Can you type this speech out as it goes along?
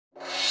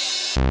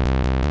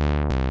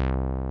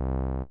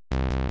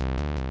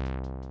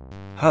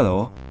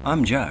Hello,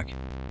 I'm Jack.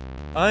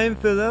 I'm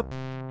Philip.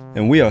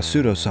 And we are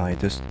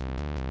pseudoscientists.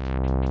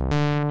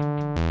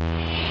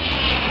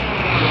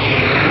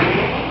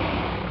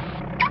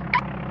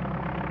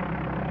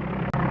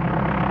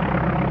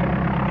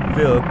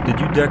 Philip, did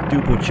you deck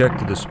duple check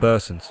the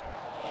dispersants?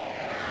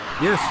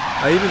 Yes,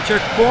 I even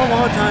checked 4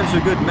 more times for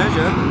good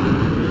measure.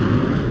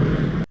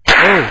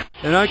 Oh,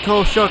 and I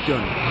call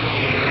shotgun.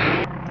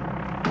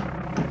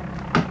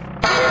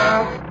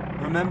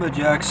 Remember,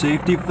 Jack,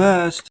 safety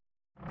first.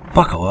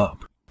 Buckle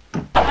up.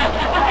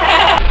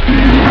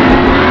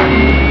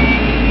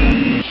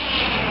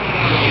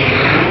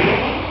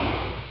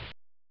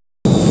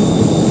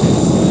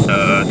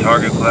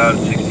 Target cloud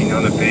at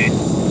 1600 feet,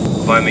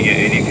 climbing at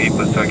 80 feet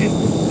per second.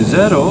 Is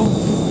that all?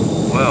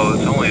 Well,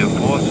 it's only a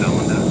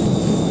 4-cylinder.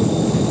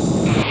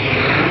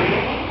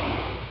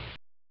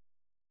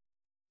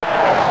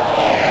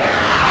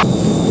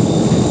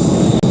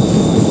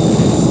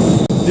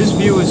 This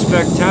view is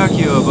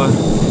spectacular, but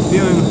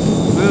feeling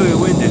really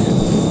winded.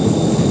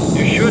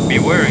 You should be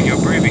wearing your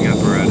breathing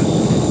apparatus.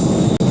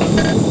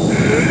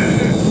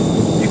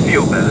 You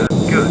feel better?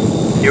 Good.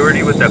 Get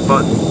ready with that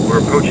button. We're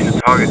approaching the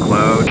target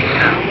cloud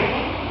now.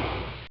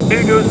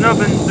 Here goes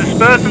nothing.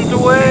 Dispersants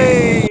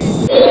away!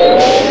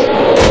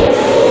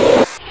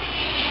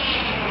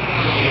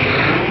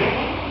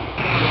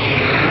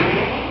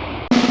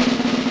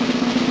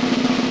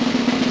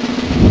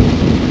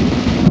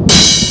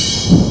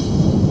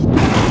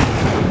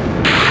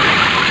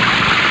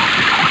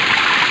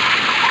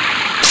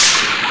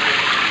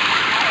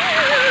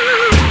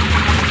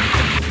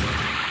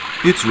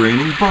 It's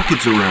raining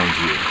buckets around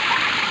here.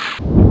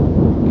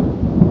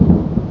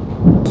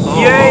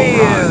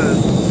 Yeah!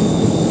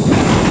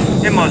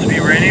 It must be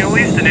raining at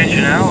least 1 inch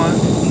an hour.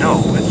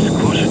 No, it's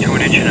closer to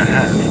 1.5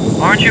 inches.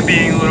 Aren't you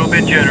being a little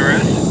bit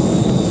generous?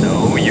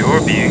 No,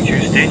 you're being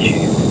too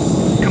stingy.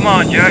 Come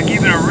on, Jack,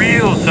 even a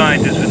real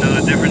scientist would know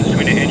the difference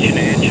between 1 inch and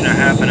 1.5 inches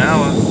an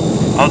hour.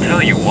 I'll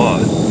tell you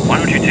what, why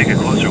don't you take a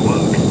closer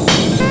look?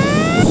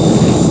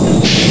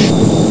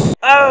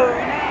 Oh!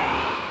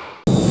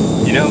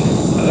 You know,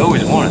 I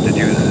always wanted to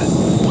do that.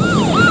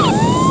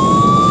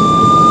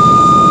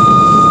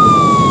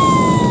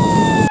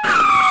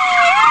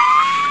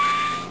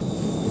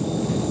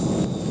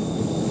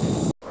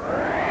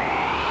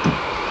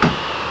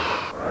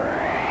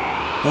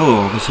 Hello,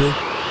 officer.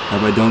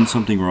 Have I done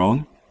something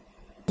wrong?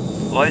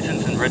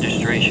 License and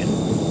registration.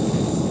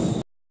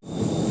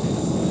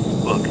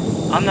 Look,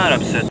 I'm not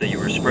upset that you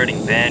were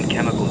spreading banned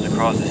chemicals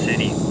across the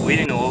city,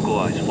 leading to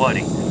localized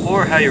flooding,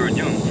 or how you were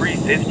doing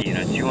 350 in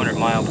a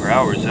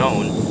 200-mile-per-hour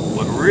zone.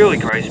 What really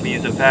gripes me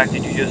is the fact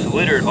that you just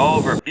littered all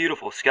over our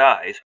beautiful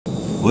skies.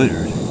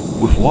 Littered?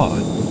 With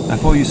what? I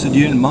thought you said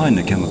you didn't mind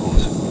the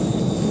chemicals.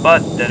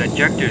 But that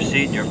ejector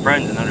seat and your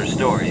friend's another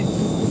story.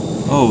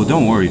 Oh,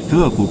 don't worry,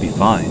 Philip will be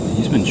fine.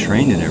 He's been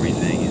trained and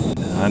everything, and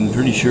I'm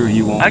pretty sure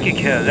he won't... I could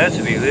care less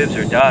if he lives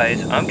or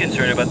dies. I'm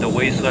concerned about the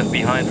waste left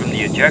behind from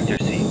the ejector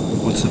seat.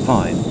 What's the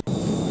fine?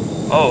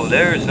 Oh,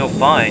 there's no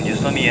fine.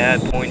 Just let me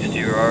add points to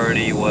your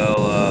already,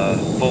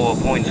 full of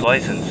points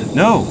license.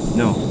 No,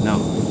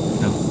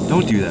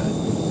 don't do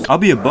that. I'll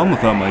be a bum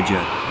without my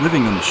jet,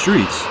 living on the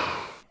streets.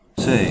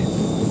 Say,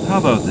 how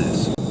about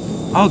this?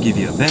 I'll give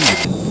you a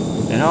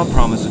Benjamin, and I'll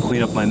promise to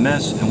clean up my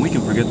mess, and we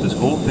can forget this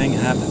whole thing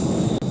happened.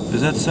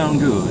 Does that sound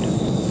good?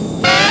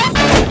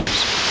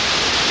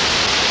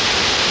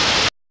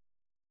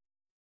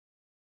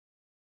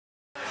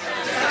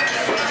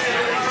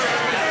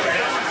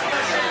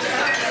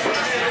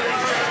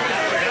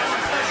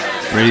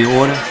 Ready to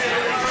order?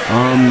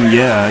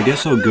 Yeah, I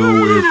guess I'll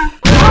go with...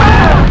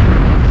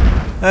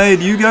 Hey,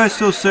 do you guys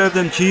still serve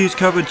them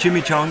cheese-covered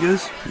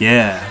chimichangas?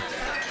 Yeah.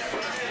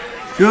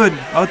 Good,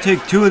 I'll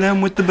take 2 of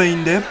them with the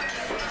bean dip.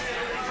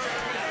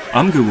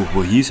 I'm good with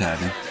what he's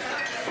having.